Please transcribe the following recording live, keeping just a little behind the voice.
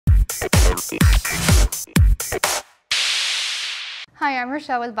Hi, I'm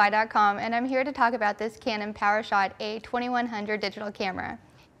Rochelle with Buy.com, and I'm here to talk about this Canon PowerShot A2100 digital camera.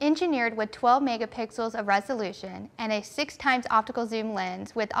 Engineered with 12 megapixels of resolution and a 6 times optical zoom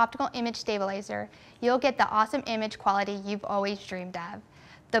lens with Optical Image Stabilizer, you'll get the awesome image quality you've always dreamed of.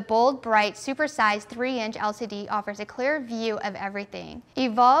 The bold, bright, supersized 3-inch LCD offers a clear view of everything.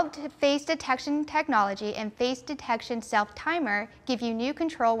 Evolved face detection technology and face detection self-timer give you new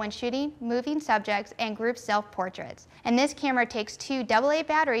control when shooting moving subjects and group self-portraits. And this camera takes 2 AA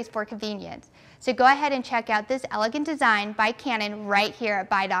batteries for convenience. So go ahead and check out this elegant design by Canon right here at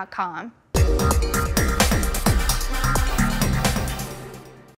Buy.com.